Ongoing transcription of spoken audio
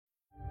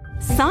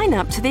Sign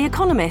up to The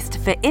Economist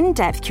for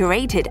in-depth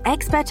curated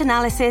expert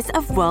analysis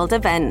of world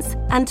events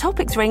and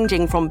topics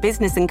ranging from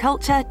business and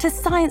culture to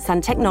science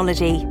and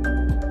technology.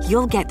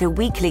 You'll get the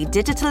weekly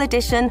digital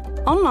edition,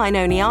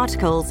 online-only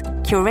articles,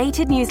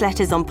 curated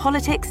newsletters on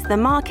politics, the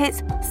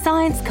markets,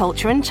 science,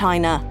 culture and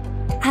China,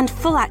 and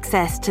full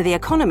access to The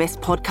Economist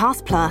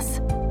Podcast Plus.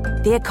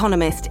 The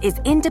Economist is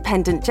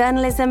independent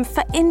journalism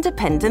for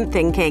independent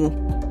thinking.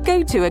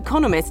 Go to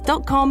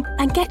economist.com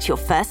and get your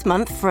first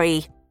month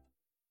free.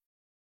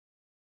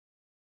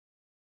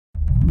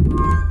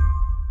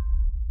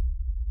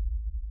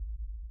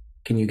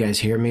 Can you guys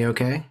hear me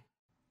okay?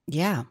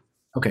 Yeah.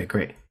 Okay,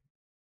 great.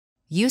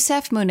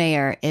 Youssef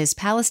Munayyer is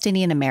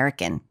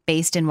Palestinian-American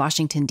based in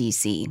Washington,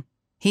 D.C.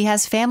 He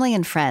has family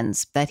and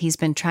friends that he's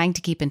been trying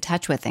to keep in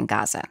touch with in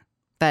Gaza,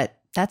 but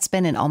that's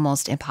been an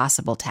almost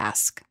impossible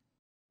task.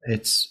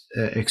 It's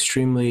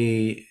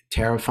extremely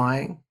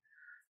terrifying,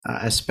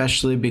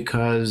 especially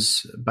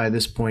because by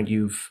this point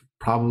you've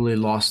probably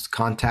lost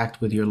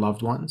contact with your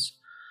loved ones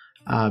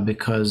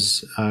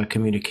because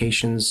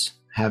communications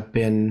have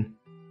been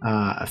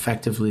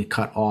effectively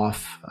cut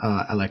off,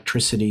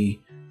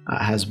 electricity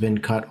has been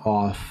cut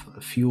off,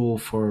 fuel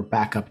for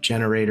backup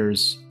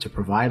generators to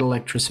provide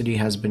electricity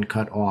has been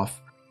cut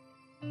off.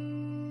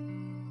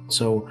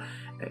 So,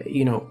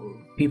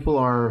 people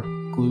are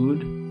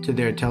glued to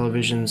their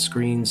television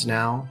screens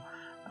now,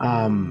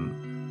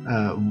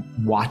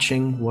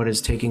 watching what is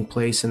taking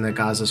place in the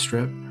Gaza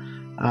Strip,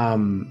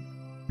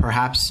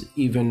 perhaps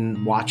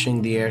even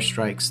watching the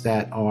airstrikes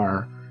that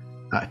are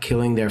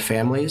killing their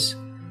families.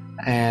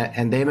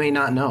 And they may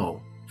not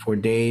know for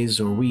days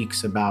or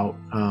weeks about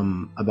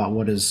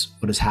what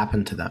has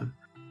happened to them.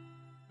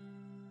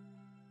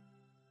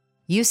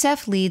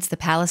 Youssef leads the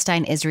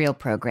Palestine-Israel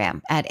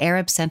program at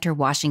Arab Center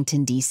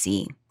Washington,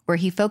 D.C., where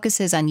he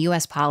focuses on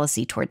U.S.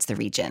 policy towards the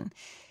region.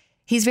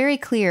 He's very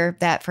clear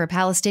that for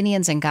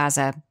Palestinians in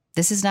Gaza,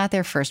 this is not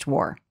their first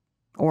war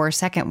or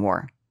second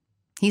war.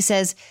 He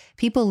says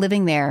people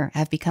living there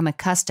have become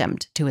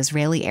accustomed to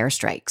Israeli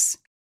airstrikes.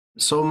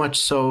 So much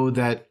so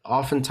that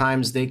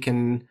oftentimes they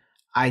can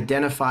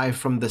identify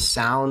from the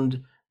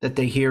sound that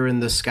they hear in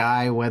the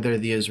sky whether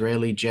the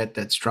Israeli jet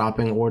that's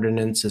dropping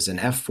ordnance is an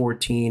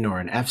F-14 or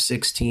an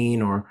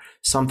F-16 or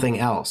something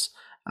else.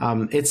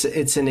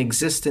 It's an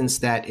existence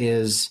that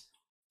is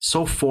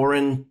so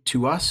foreign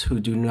to us who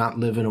do not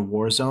live in a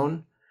war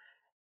zone.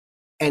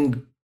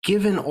 And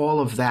given all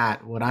of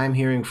that, what I'm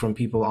hearing from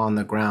people on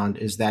the ground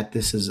is that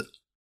this is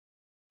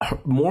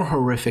more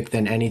horrific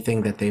than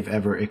anything that they've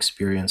ever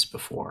experienced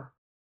before.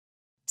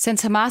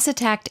 Since Hamas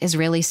attacked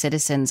Israeli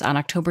citizens on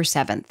October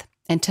 7th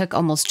and took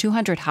almost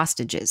 200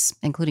 hostages,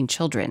 including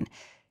children,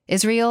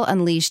 Israel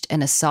unleashed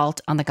an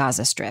assault on the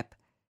Gaza Strip.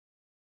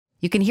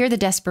 You can hear the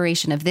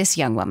desperation of this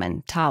young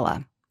woman,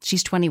 Tala.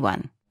 She's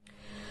 21.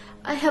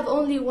 I have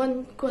only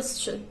one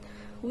question.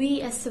 We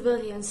as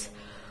civilians,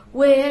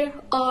 where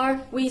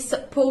are we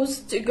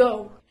supposed to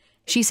go?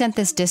 She sent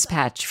this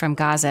dispatch from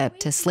Gaza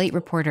to Slate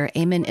reporter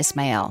Ayman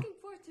Ismail.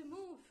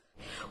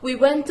 We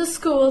went to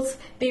schools,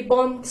 they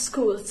bombed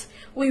schools.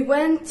 We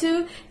went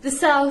to the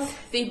south,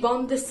 they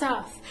bombed the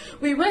south.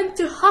 We went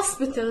to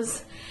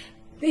hospitals,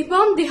 they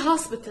bombed the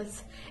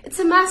hospitals. It's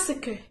a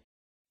massacre.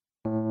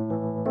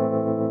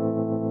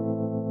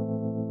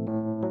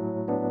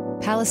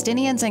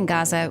 Palestinians in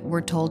Gaza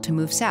were told to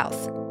move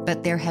south,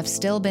 but there have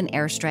still been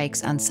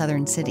airstrikes on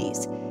southern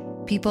cities.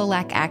 People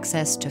lack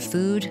access to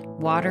food,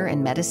 water,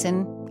 and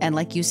medicine, and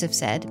like Youssef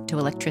said, to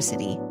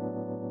electricity.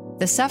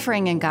 The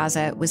suffering in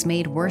Gaza was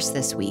made worse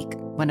this week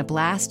when a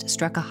blast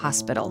struck a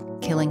hospital,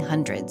 killing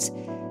hundreds.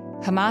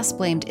 Hamas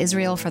blamed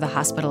Israel for the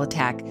hospital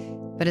attack,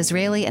 but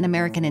Israeli and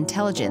American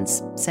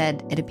intelligence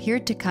said it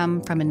appeared to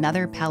come from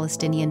another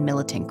Palestinian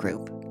militant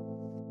group.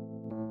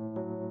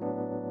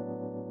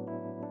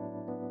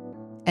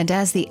 And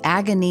as the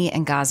agony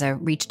in Gaza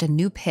reached a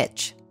new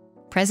pitch,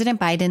 President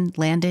Biden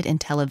landed in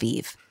Tel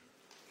Aviv.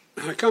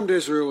 I come to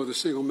Israel with a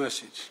single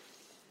message.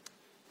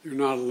 You're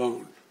not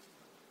alone.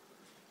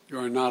 You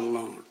are not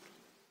alone.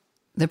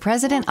 The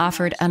president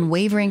offered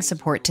unwavering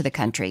support to the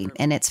country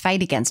in its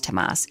fight against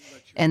Hamas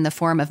in the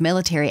form of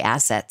military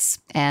assets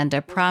and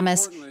a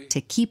promise to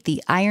keep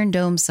the Iron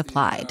Dome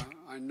supplied.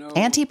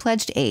 And he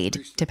pledged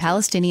aid to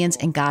Palestinians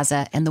in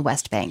Gaza and the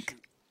West Bank.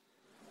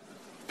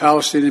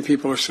 Palestinian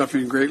people are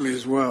suffering greatly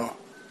as well.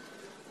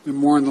 We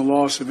mourn the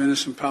loss of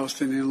innocent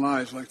Palestinian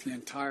lives like the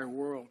entire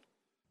world.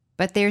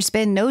 But there's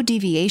been no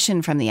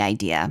deviation from the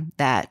idea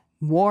that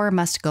war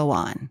must go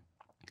on.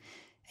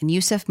 And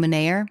Youssef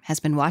Munayyer has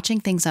been watching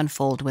things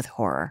unfold with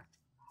horror.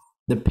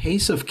 The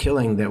pace of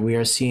killing that we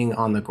are seeing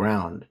on the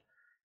ground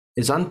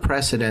is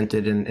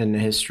unprecedented in the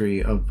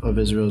history of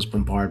Israel's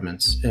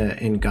bombardments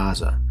in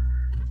Gaza.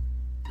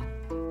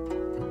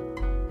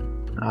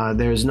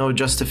 There is no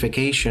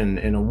justification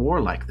in a war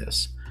like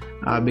this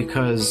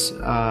because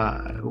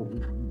the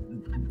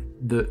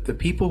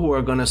people who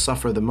are going to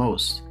suffer the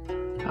most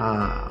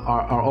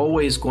are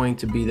always going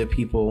to be the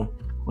people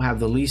who have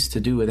the least to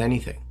do with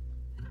anything.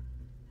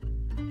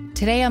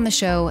 Today on the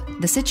show,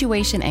 the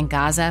situation in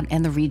Gaza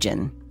and the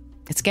region.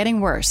 It's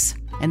getting worse,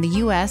 and the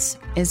U.S.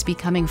 is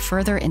becoming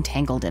further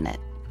entangled in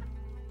it.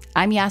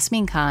 I'm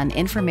Yasmin Khan,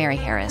 in for Mary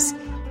Harris.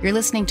 You're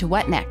listening to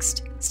What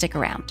Next? Stick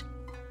around.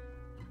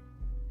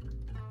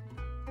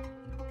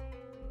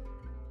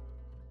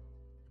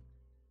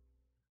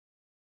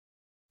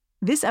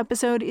 This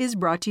episode is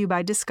brought to you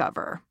by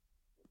Discover.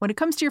 When it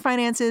comes to your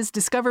finances,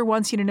 Discover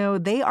wants you to know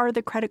they are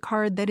the credit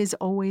card that is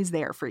always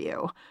there for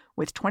you.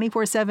 With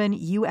 24/7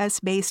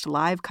 U.S.-based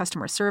live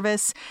customer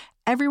service,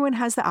 everyone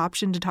has the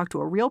option to talk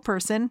to a real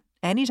person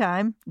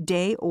anytime,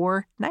 day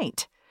or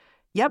night.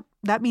 Yep,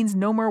 that means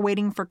no more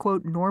waiting for,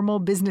 quote, normal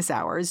business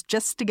hours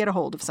just to get a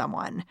hold of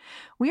someone.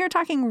 We are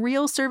talking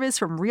real service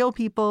from real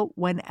people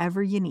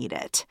whenever you need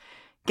it.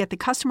 Get the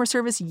customer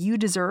service you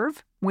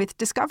deserve with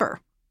Discover.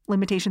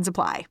 Limitations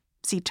apply.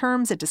 See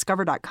terms at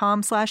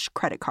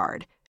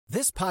discover.com/creditcard.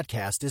 This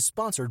podcast is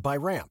sponsored by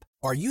Ramp.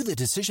 Are you the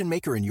decision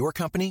maker in your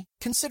company?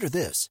 Consider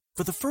this.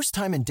 For the first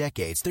time in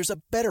decades, there's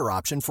a better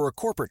option for a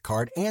corporate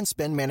card and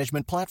spend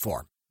management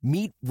platform.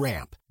 Meet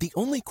Ramp, the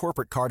only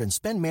corporate card and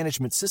spend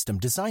management system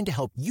designed to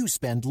help you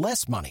spend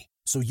less money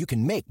so you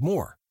can make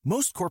more.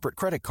 Most corporate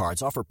credit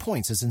cards offer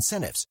points as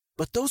incentives,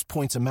 but those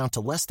points amount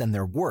to less than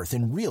their worth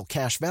in real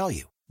cash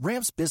value.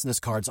 Ramp's business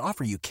cards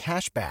offer you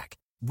cash back,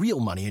 real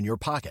money in your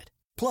pocket.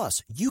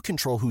 Plus, you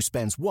control who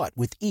spends what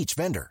with each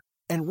vendor.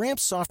 And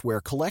Ramp's software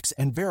collects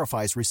and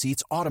verifies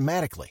receipts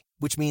automatically,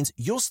 which means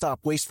you'll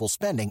stop wasteful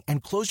spending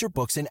and close your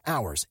books in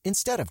hours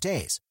instead of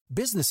days.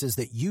 Businesses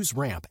that use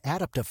Ramp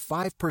add up to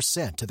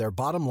 5% to their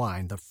bottom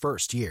line the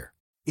first year.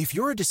 If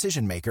you're a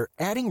decision maker,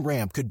 adding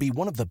Ramp could be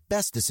one of the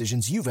best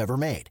decisions you've ever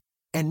made.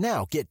 And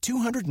now get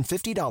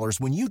 $250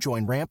 when you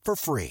join Ramp for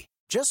free.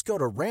 Just go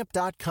to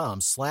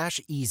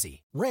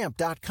ramp.com/easy.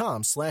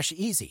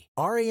 Ramp.com/easy.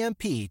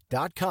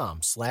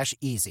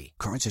 RAMP.com/easy.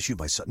 Cards issued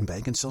by Sutton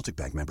Bank and Celtic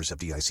Bank, members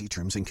FDIC.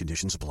 Terms and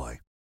conditions apply.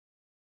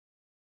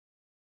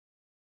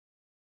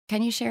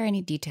 Can you share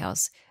any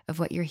details of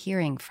what you're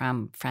hearing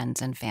from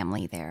friends and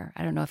family there?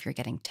 I don't know if you're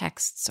getting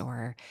texts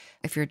or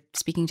if you're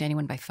speaking to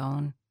anyone by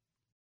phone.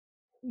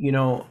 You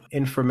know,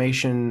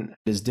 information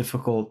is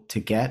difficult to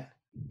get.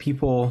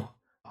 People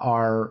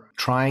are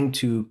trying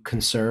to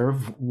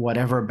conserve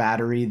whatever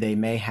battery they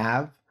may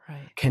have.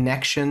 Right.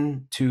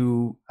 Connection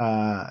to,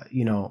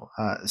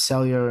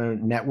 cellular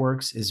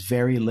networks is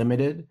very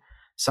limited.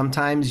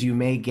 Sometimes you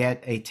may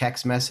get a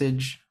text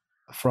message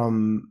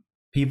from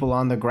people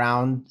on the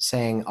ground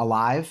saying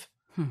alive,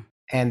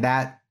 and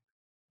that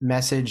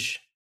message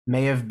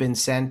may have been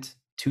sent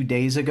 2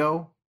 days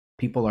ago.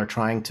 People are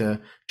trying to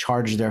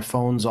charge their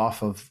phones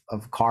off of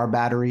car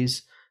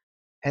batteries.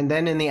 And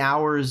then in the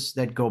hours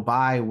that go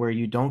by where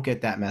you don't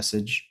get that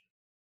message,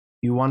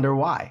 you wonder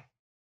why.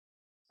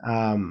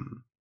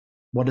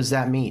 What does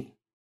that mean?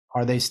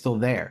 Are they still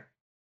there?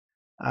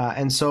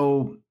 And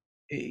so,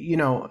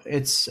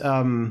 it's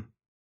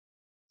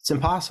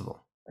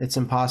impossible. It's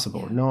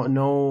impossible. Yeah.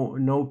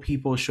 No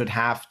people should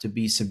have to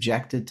be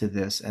subjected to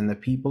this. And the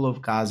people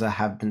of Gaza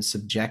have been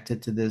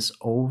subjected to this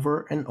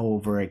over and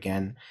over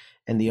again.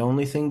 And the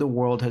only thing the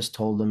world has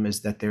told them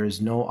is that there is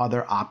no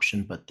other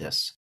option but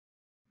this.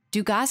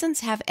 Do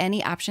Gazans have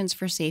any options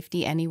for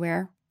safety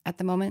anywhere at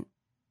the moment?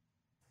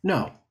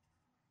 No,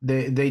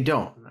 they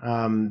don't.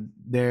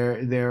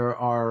 There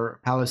are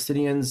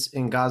Palestinians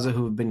in Gaza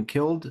who have been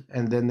killed,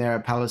 and then there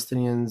are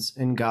Palestinians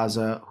in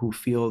Gaza who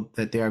feel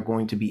that they are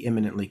going to be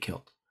imminently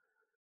killed.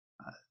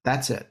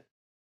 That's it.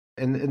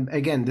 And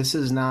again, this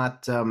is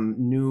not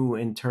new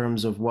in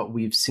terms of what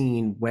we've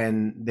seen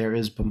when there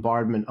is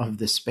bombardment of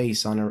this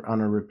space on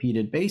a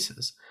repeated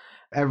basis.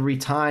 Every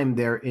time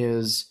there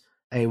is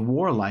a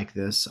war like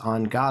this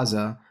on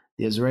Gaza,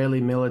 the Israeli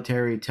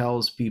military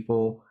tells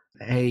people,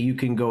 hey, you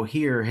can go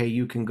here, hey,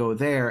 you can go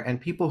there. And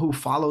people who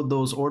followed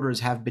those orders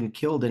have been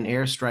killed in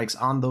airstrikes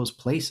on those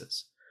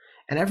places.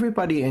 And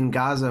everybody in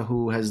Gaza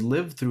who has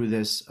lived through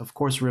this, of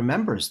course,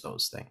 remembers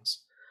those things.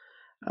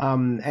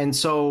 And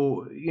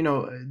so,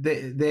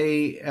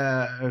 they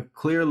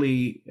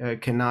clearly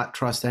cannot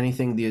trust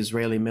anything the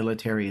Israeli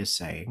military is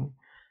saying.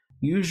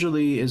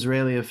 Usually,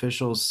 Israeli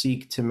officials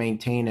seek to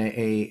maintain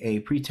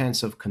a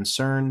pretense of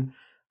concern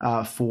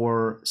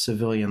for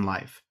civilian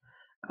life.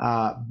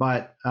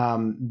 But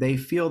they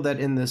feel that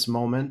in this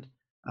moment,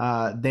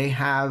 they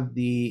have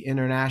the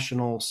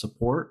international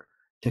support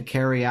to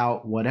carry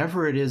out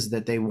whatever it is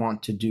that they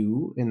want to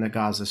do in the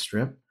Gaza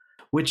Strip,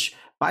 which,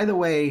 by the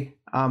way,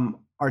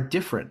 are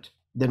different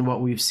than what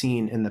we've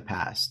seen in the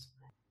past.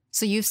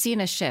 So you've seen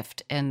a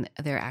shift in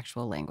their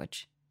actual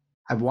language.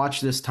 I've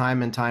watched this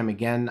time and time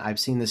again. I've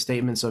seen the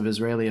statements of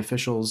Israeli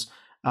officials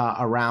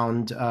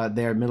around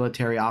their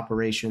military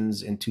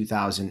operations in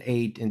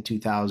 2008, in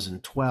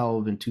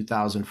 2012, in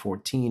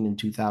 2014, in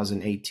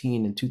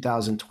 2018, in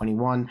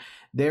 2021.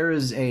 There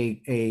is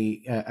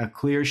a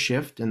clear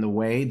shift in the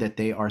way that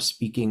they are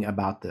speaking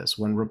about this.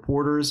 When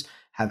reporters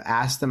have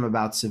asked them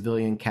about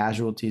civilian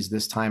casualties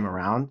this time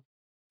around.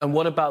 And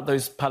what about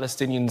those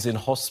Palestinians in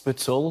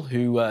hospital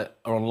who are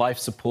on life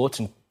support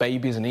and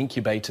babies and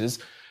incubators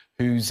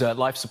whose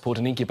life support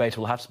and incubator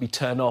will have to be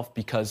turned off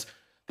because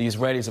the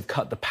Israelis have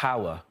cut the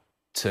power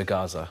to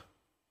Gaza?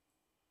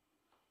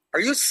 Are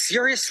you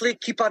seriously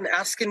keep on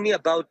asking me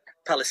about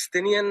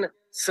Palestinian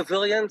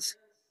civilians?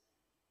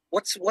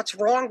 What's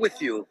wrong with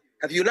you?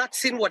 Have you not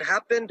seen what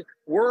happened?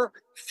 We're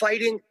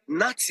fighting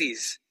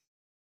Nazis.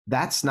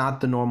 That's not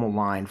the normal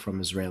line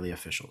from Israeli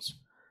officials.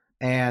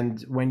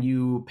 And when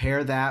you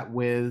pair that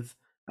with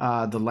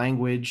the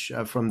language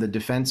from the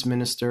defense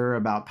minister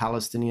about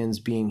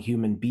Palestinians being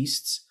human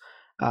beasts,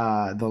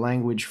 the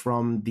language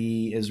from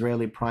the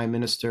Israeli prime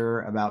minister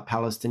about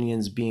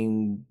Palestinians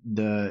being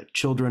the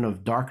children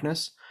of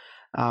darkness,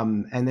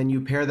 and then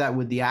you pair that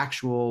with the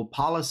actual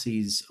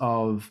policies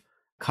of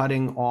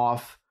cutting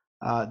off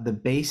the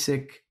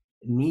basic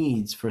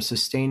needs for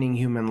sustaining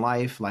human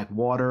life, like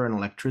water and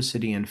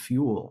electricity and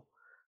fuel,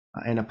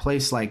 in a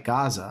place like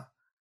Gaza,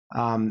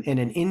 in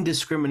an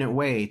indiscriminate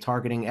way,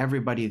 targeting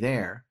everybody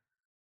there.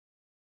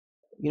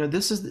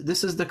 This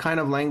is the kind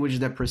of language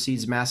that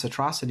precedes mass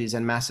atrocities,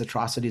 and mass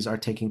atrocities are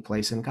taking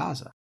place in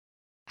Gaza.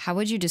 How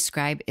would you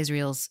describe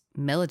Israel's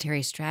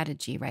military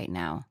strategy right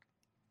now,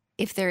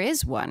 if there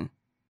is one?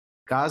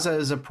 Gaza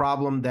is a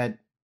problem that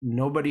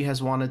nobody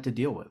has wanted to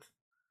deal with,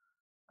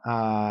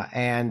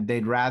 and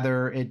they'd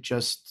rather it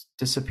just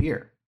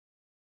disappear.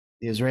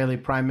 The Israeli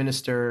Prime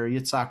Minister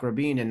Yitzhak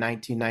Rabin in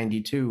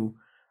 1992,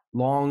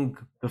 long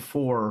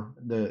before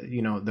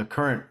the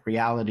current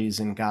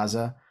realities in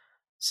Gaza,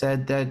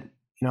 said that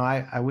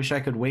I wish I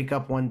could wake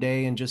up one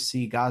day and just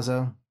see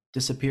Gaza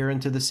disappear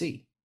into the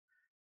sea.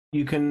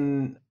 You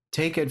can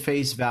take at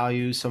face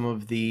value some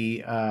of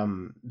the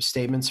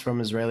statements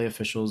from Israeli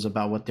officials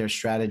about what their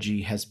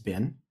strategy has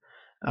been.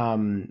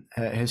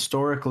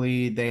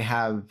 Historically, they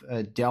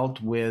have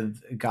dealt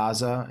with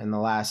Gaza in the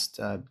last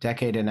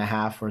decade and a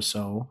half or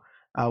so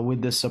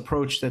with this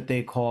approach that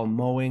they call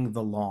mowing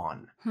the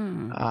lawn,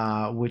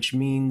 which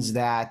means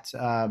that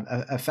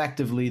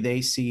effectively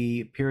they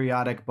see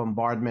periodic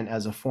bombardment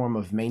as a form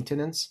of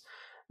maintenance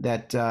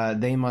that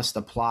they must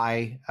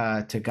apply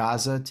to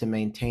Gaza to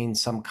maintain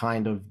some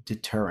kind of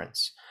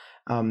deterrence.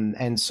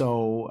 And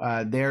so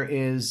there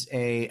is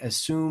a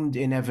assumed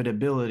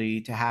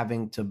inevitability to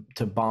having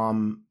to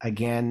bomb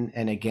again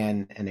and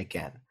again and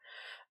again.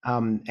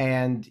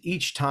 And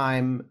each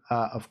time,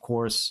 of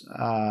course,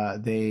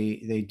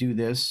 they do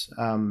this,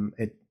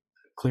 it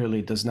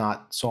clearly does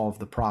not solve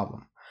the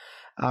problem.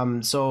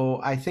 So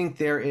I think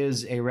there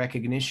is a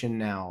recognition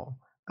now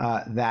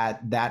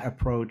that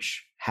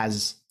approach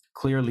has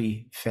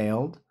clearly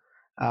failed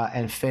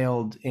and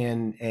failed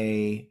in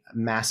a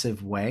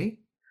massive way.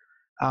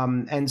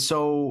 And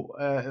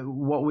so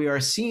what we are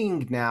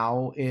seeing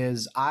now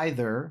is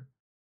either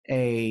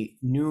a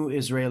new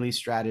Israeli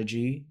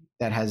strategy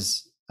that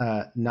has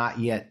not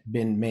yet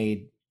been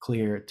made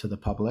clear to the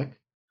public,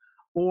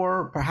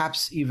 or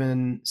perhaps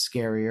even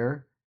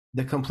scarier,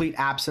 the complete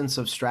absence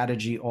of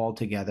strategy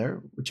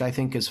altogether, which I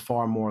think is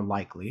far more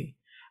likely,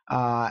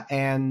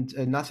 and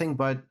nothing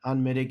but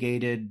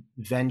unmitigated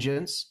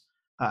vengeance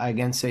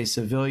against a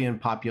civilian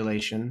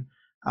population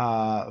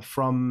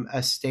from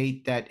a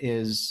state that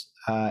is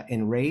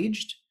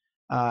enraged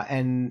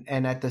and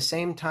at the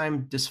same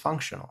time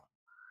dysfunctional.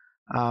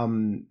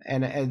 And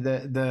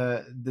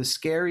the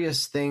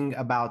scariest thing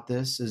about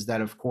this is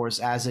that, of course,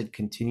 as it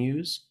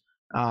continues,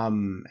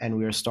 and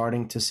we are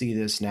starting to see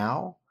this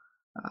now,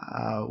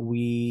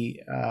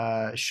 we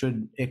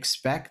should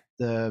expect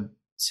the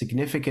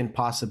significant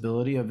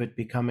possibility of it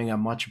becoming a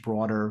much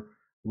broader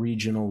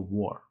regional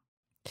war.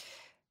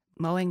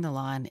 Mowing the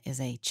lawn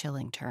is a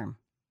chilling term.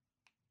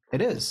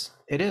 It is,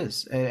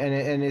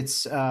 and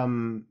it's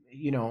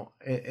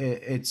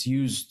it's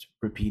used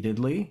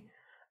repeatedly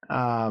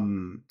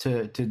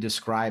to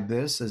describe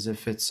this as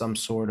if it's some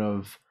sort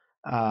of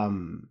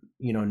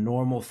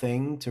normal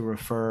thing to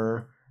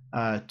refer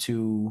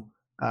to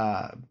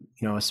a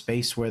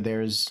space where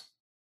there's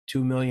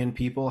 2 million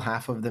people,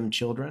 half of them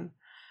children.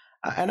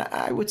 And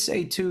I would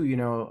say too,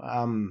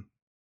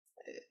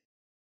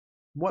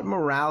 what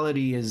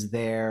morality is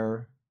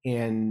there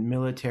in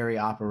military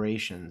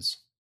operations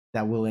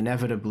that will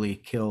inevitably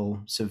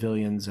kill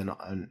civilians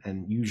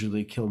and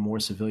usually kill more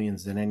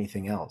civilians than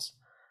anything else,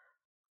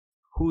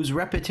 whose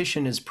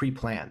repetition is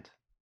pre-planned?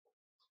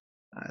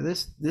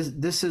 This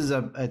is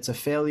it's a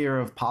failure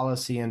of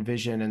policy and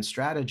vision and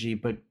strategy,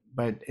 but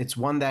it's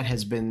one that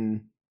has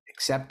been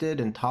accepted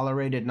and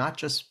tolerated not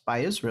just by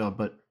Israel,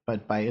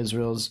 but by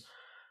Israel's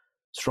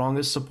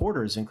strongest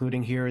supporters,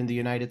 including here in the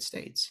United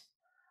States.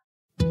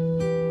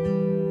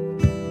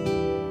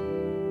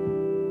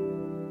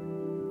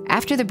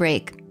 After the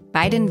break,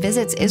 Biden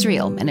visits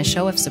Israel in a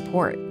show of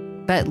support,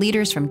 but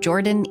leaders from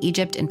Jordan,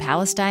 Egypt, and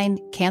Palestine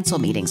cancel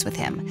meetings with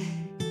him.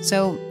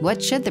 So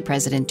what should the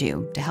president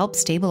do to help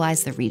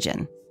stabilize the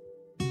region?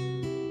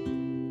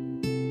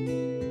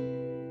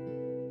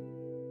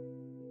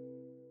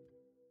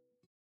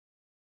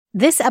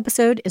 This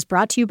episode is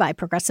brought to you by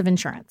Progressive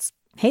Insurance.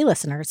 Hey,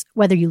 listeners,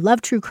 whether you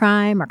love true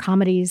crime or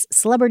comedies,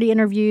 celebrity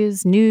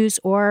interviews, news,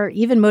 or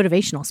even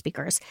motivational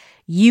speakers,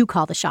 you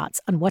call the shots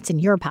on what's in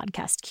your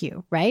podcast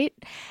queue, right?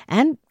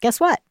 And guess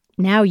what?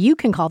 Now you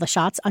can call the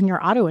shots on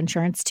your auto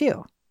insurance,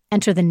 too.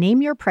 Enter the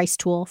Name Your Price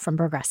tool from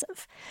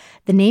Progressive.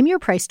 The Name Your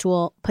Price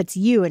tool puts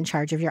you in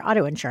charge of your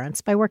auto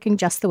insurance by working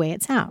just the way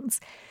it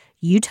sounds.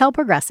 You tell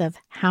Progressive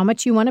how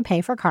much you want to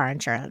pay for car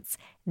insurance.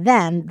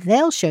 Then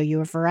they'll show you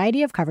a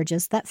variety of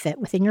coverages that fit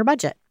within your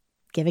budget,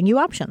 giving you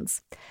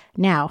options.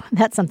 Now,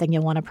 that's something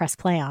you'll want to press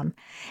play on.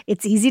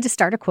 It's easy to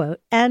start a quote,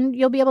 and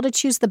you'll be able to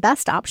choose the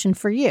best option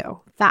for you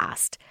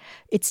fast.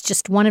 It's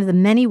just one of the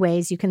many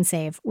ways you can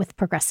save with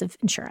Progressive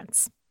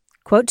Insurance.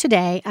 Quote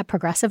today at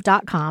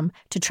Progressive.com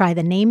to try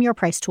the Name Your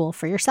Price tool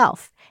for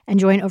yourself and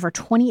join over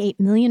 28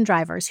 million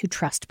drivers who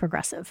trust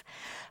Progressive.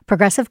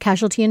 Progressive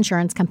Casualty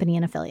Insurance Company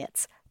and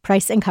Affiliates.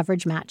 Price and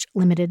coverage match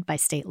limited by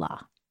state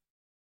law.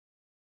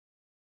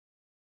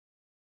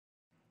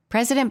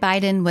 President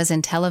Biden was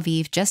in Tel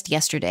Aviv just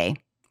yesterday,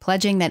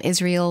 pledging that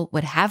Israel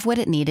would have what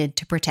it needed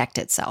to protect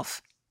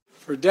itself.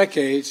 For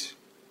decades,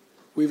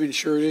 we've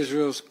ensured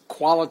Israel's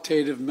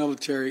qualitative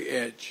military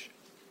edge.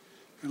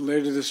 And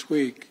later this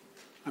week,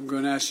 I'm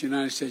going to ask the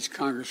United States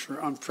Congress for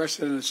an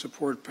unprecedented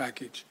support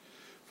package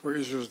for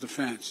Israel's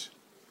defense.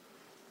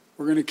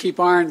 We're going to keep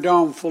Iron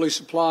Dome fully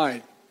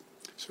supplied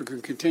so it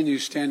can continue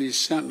standing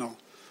sentinel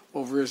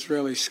over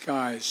Israeli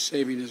skies,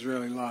 saving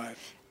Israeli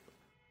lives.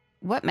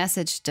 What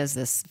message does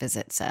this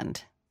visit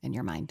send, in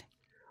your mind?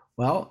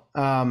 Well,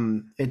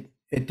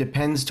 it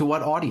depends to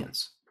what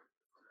audience.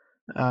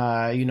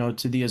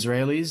 To the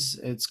Israelis,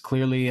 it's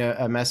clearly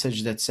a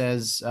message that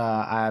says,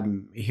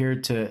 I'm here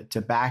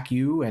to back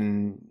you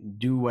and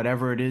do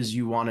whatever it is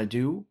you want to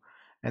do.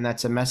 And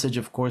that's a message,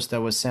 of course, that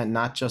was sent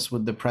not just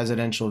with the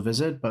presidential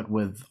visit, but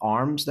with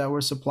arms that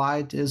were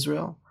supplied to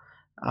Israel,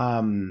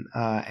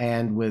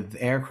 and with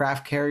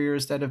aircraft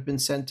carriers that have been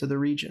sent to the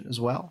region as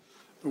well.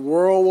 The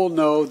world will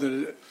know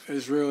that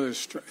Israel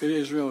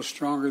is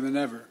stronger than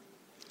ever.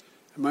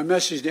 And my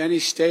message to any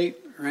state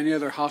or any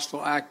other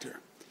hostile actor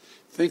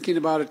thinking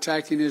about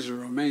attacking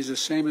Israel remains the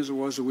same as it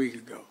was a week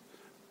ago.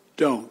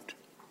 Don't.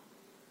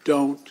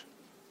 To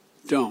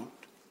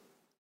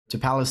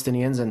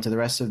Palestinians and to the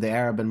rest of the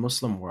Arab and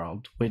Muslim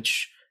world,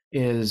 which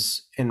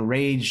is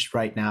enraged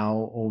right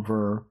now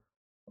over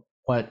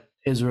what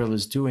Israel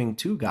is doing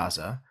to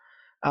Gaza,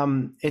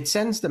 it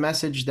sends the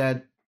message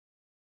that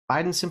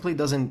Biden simply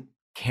doesn't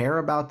care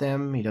about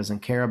them. He doesn't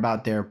care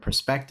about their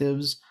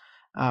perspectives.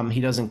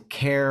 He doesn't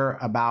care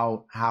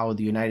about how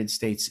the United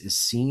States is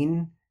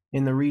seen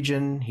in the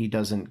region. He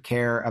doesn't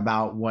care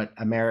about what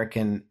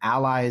American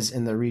allies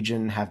in the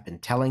region have been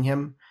telling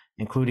him,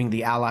 including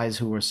the allies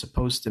who were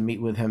supposed to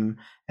meet with him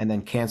and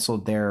then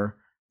canceled their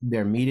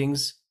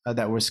meetings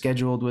that were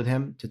scheduled with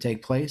him to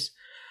take place.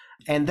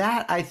 And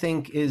that, I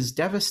think, is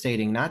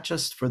devastating, not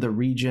just for the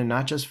region,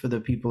 not just for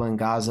the people in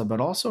Gaza,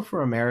 but also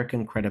for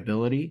American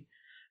credibility,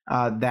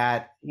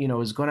 that,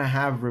 is going to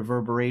have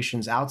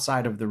reverberations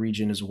outside of the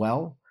region as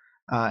well.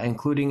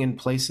 Including in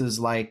places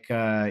like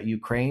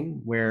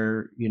Ukraine,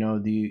 where,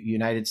 the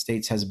United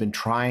States has been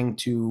trying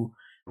to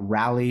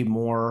rally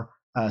more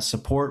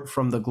support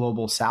from the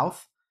global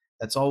South.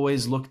 That's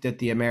always looked at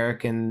the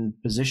American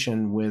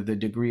position with a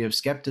degree of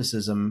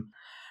skepticism.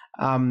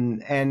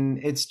 And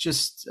it's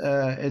just,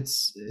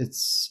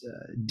 it's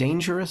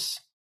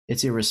dangerous,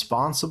 it's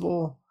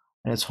irresponsible,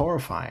 and it's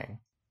horrifying.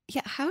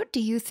 Yeah, how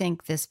do you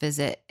think this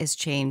visit is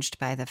changed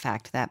by the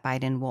fact that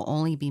Biden will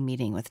only be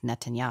meeting with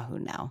Netanyahu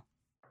now?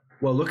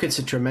 Well, look, it's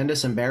a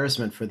tremendous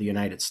embarrassment for the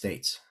United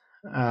States.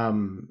 The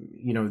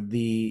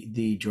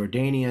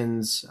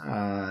Jordanians,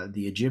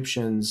 the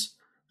Egyptians,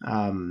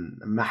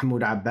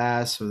 Mahmoud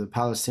Abbas, or the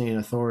Palestinian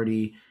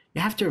Authority.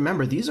 You have to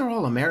remember, these are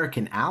all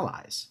American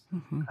allies.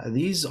 Mm-hmm.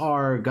 These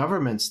are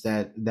governments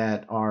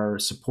that are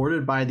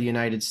supported by the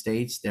United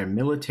States. Their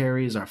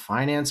militaries are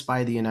financed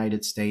by the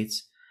United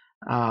States.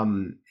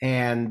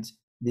 And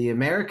the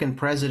American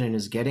president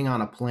is getting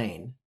on a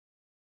plane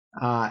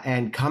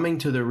and coming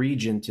to the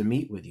region to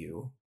meet with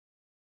you,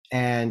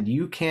 and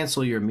you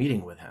cancel your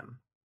meeting with him.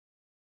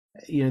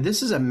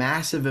 This is a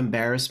massive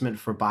embarrassment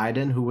for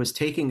Biden, who was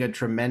taking a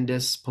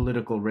tremendous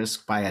political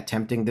risk by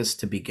attempting this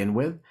to begin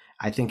with.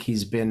 I think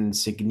he's been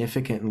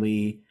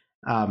significantly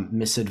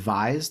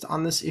misadvised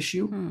on this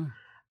issue.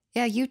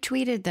 Yeah, you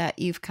tweeted that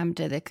you've come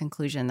to the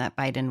conclusion that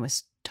Biden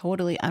was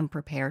totally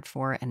unprepared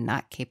for and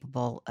not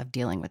capable of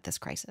dealing with this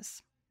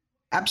crisis.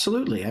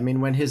 Absolutely. I mean,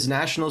 when his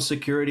national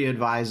security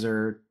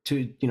advisor,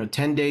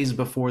 10 days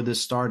before this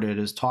started,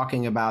 is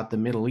talking about the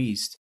Middle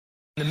East.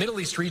 The Middle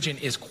East region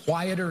is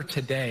quieter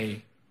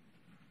today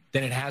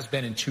than it has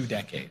been in 2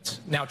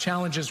 decades. Now,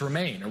 challenges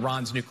remain.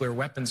 Iran's nuclear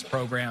weapons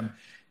program,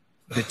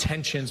 the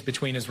tensions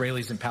between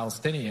Israelis and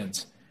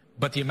Palestinians.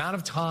 But the amount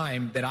of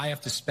time that I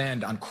have to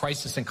spend on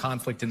crisis and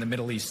conflict in the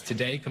Middle East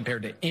today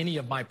compared to any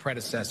of my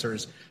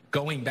predecessors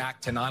going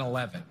back to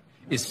 9/11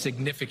 is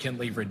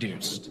significantly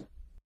reduced.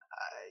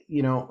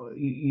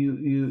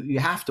 You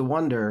have to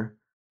wonder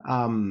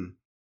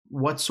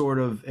what sort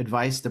of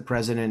advice the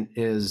president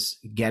is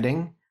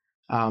getting,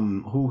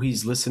 who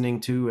he's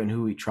listening to, and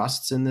who he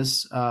trusts in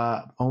this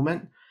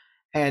moment.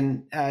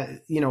 And,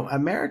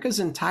 America's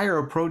entire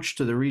approach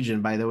to the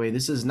region, by the way,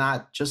 this is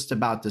not just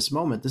about this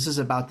moment. This is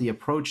about the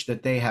approach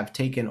that they have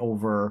taken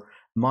over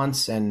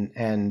months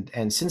and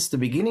since the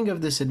beginning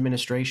of this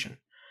administration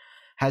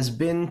has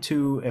been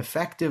to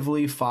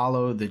effectively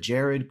follow the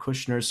Jared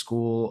Kushner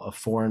school of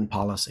foreign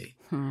policy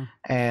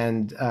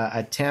and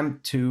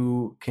attempt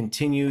to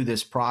continue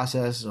this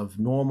process of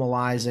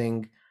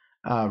normalizing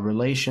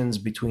relations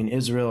between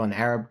Israel and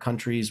Arab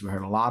countries. We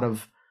heard a lot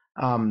of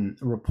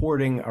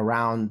reporting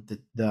around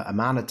the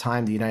amount of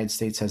time the United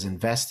States has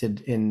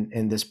invested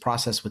in this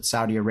process with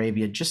Saudi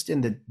Arabia just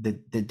in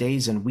the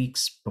days and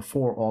weeks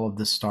before all of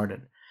this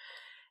started.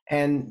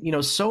 And,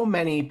 so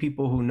many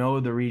people who know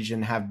the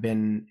region have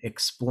been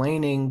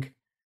explaining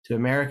to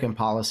American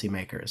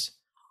policymakers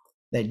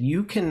that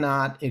you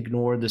cannot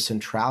ignore the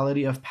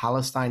centrality of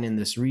Palestine in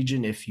this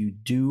region. If you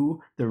do,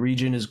 the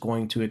region is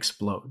going to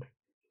explode.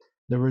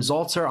 The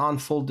results are on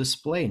full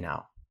display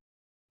now.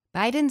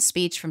 Biden's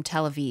speech from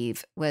Tel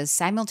Aviv was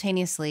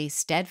simultaneously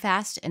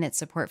steadfast in its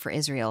support for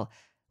Israel,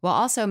 while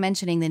also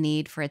mentioning the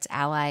need for its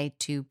ally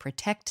to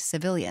protect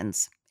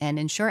civilians and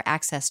ensure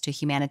access to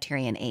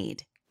humanitarian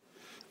aid.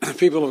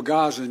 People of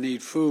Gaza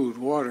need food,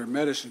 water,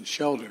 medicine,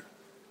 shelter.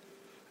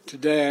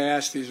 Today, I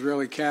asked the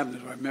Israeli cabinet,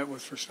 who I met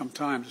with for some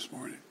time this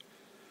morning,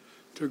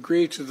 to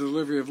agree to the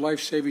delivery of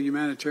life-saving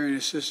humanitarian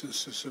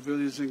assistance to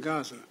civilians in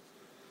Gaza,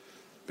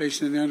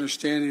 based on the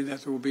understanding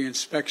that there will be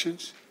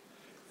inspections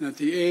and that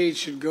the aid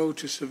should go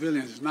to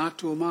civilians, not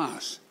to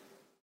Hamas.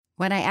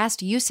 When I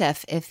asked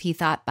Youssef if he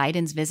thought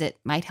Biden's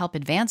visit might help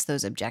advance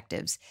those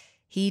objectives,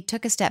 he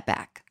took a step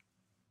back.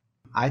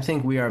 I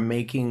think we are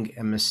making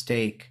a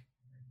mistake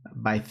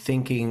by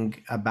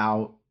thinking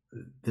about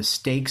the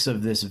stakes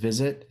of this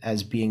visit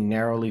as being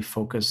narrowly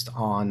focused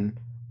on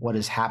what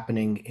is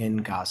happening in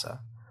Gaza.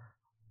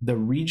 The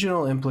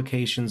regional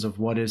implications of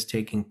what is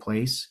taking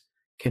place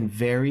can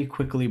very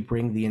quickly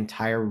bring the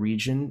entire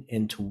region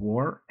into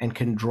war and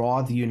can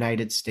draw the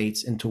United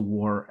States into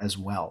war as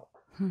well.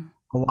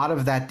 A lot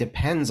of that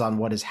depends on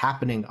what is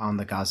happening on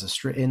the Gaza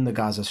Strip, in the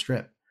Gaza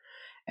Strip.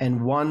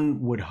 And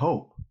one would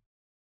hope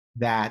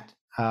that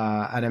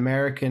an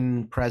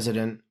American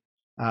president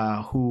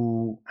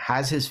who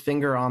has his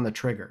finger on the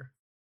trigger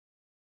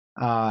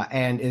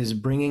and is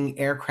bringing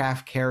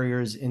aircraft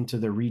carriers into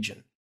the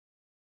region,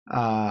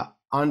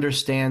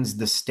 understands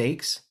the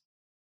stakes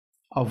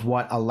of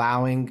what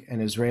allowing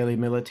an Israeli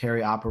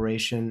military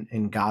operation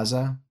in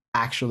Gaza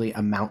actually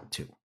amount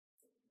to.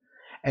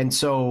 And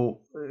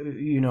so,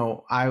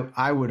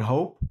 I would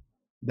hope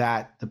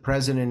that the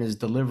president is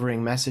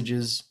delivering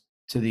messages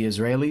to the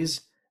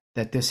Israelis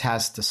that this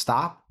has to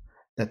stop,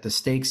 that the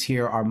stakes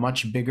here are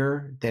much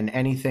bigger than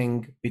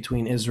anything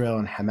between Israel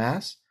and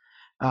Hamas,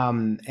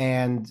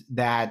 and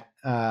that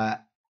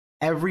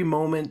every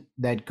moment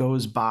that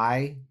goes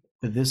by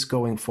with this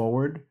going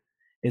forward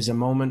is a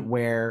moment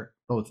where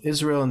both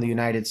Israel and the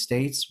United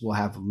States will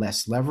have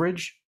less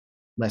leverage,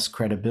 less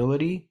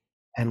credibility,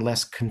 and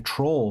less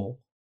control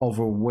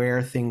over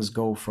where things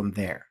go from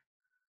there.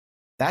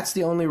 That's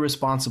the only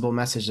responsible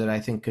message that I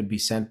think could be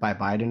sent by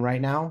Biden right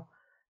now.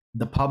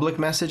 The public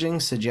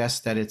messaging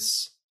suggests that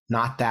it's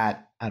not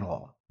that at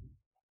all.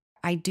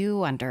 I do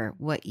wonder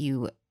what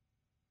you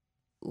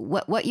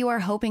are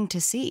hoping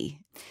to see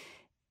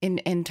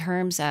in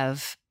terms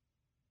of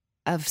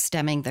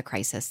stemming the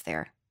crisis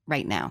there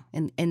right now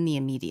in the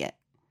immediate.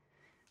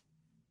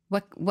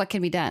 What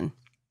can be done?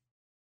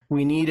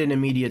 We need an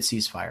immediate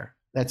ceasefire.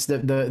 That's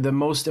the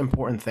most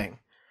important thing.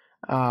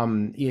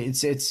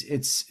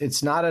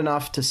 It's not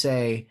enough to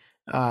say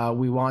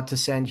we want to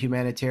send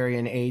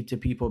humanitarian aid to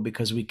people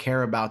because we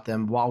care about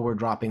them while we're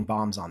dropping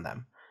bombs on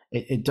them.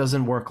 It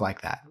doesn't work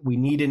like that. We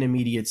need an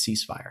immediate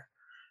ceasefire.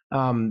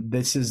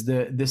 This is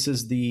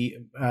the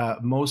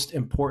most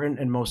important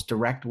and most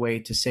direct way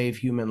to save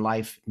human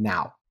life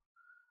now.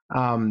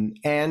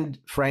 And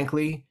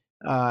frankly,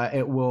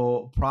 it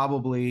will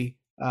probably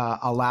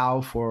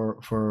allow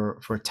for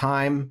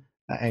time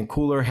and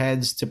cooler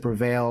heads to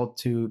prevail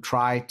to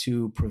try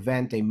to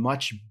prevent a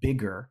much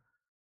bigger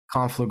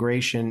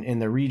conflagration in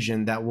the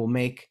region that will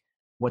make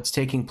what's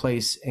taking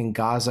place in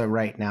Gaza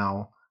right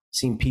now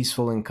seem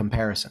peaceful in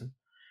comparison.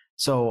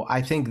 So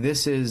I think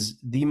this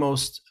is the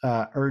most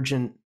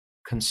urgent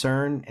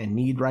concern and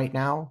need right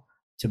now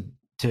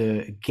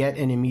to get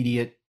an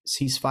immediate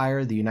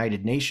ceasefire. The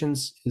United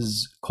Nations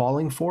is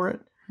calling for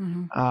it.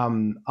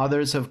 Mm-hmm.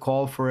 Others have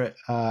called for it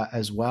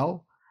as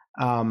well.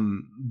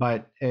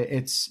 But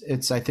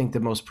it's I think the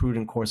most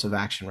prudent course of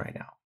action right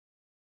now.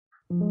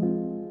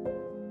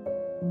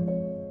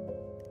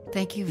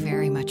 Thank you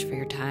very much for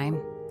your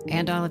time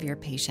and all of your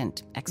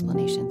patient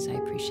explanations. I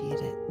appreciate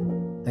it.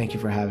 Thank you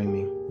for having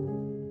me.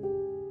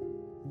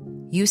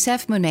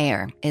 Youssef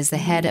Munayyer is the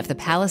head of the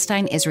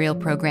Palestine-Israel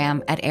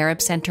program at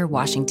Arab Center,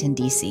 Washington,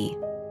 D.C.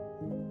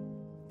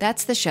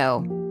 That's the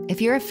show.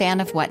 If you're a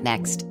fan of What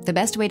Next, the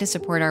best way to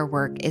support our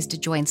work is to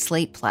join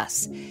Slate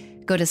Plus.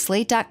 Go to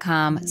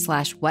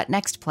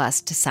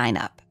slate.com/whatnextplus to sign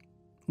up.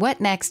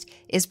 What Next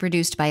is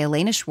produced by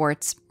Elena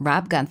Schwartz,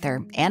 Rob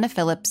Gunther, Anna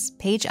Phillips,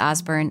 Paige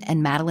Osborne,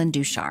 and Madeline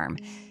Ducharme.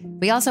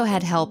 We also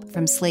had help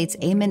from Slate's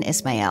Ayman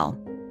Ismail.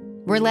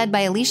 We're led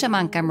by Alicia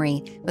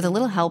Montgomery with a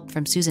little help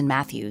from Susan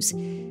Matthews.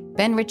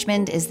 Ben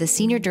Richmond is the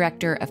Senior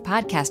Director of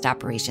Podcast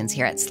Operations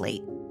here at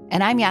Slate.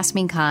 And I'm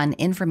Yasmin Khan,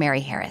 in for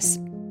Mary Harris.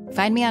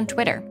 Find me on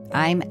Twitter.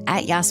 I'm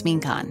at Yasmin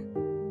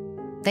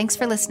Khan. Thanks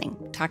for listening.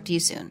 Talk to you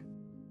soon.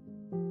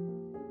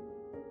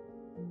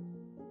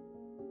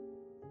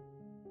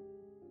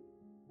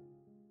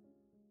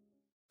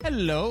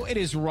 Hello, it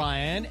is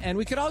Ryan, and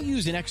we could all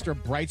use an extra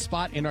bright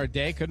spot in our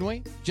day, couldn't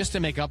we? Just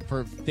to make up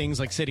for things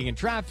like sitting in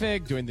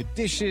traffic, doing the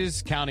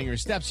dishes, counting your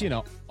steps,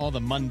 all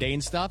the mundane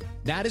stuff.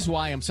 That is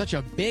why I'm such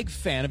a big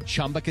fan of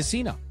Chumba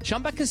Casino.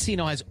 Chumba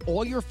Casino has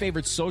all your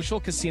favorite social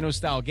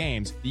casino-style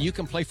games that you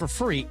can play for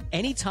free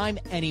anytime,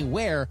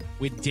 anywhere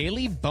with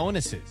daily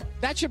bonuses.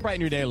 That should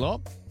brighten your day a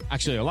little.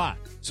 Actually, a lot.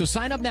 So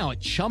sign up now at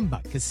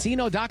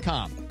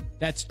ChumbaCasino.com.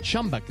 That's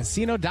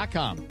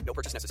ChumbaCasino.com. No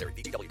purchase necessary.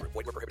 VGW Group.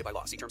 Void where prohibited by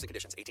law. See terms and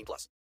conditions. 18+.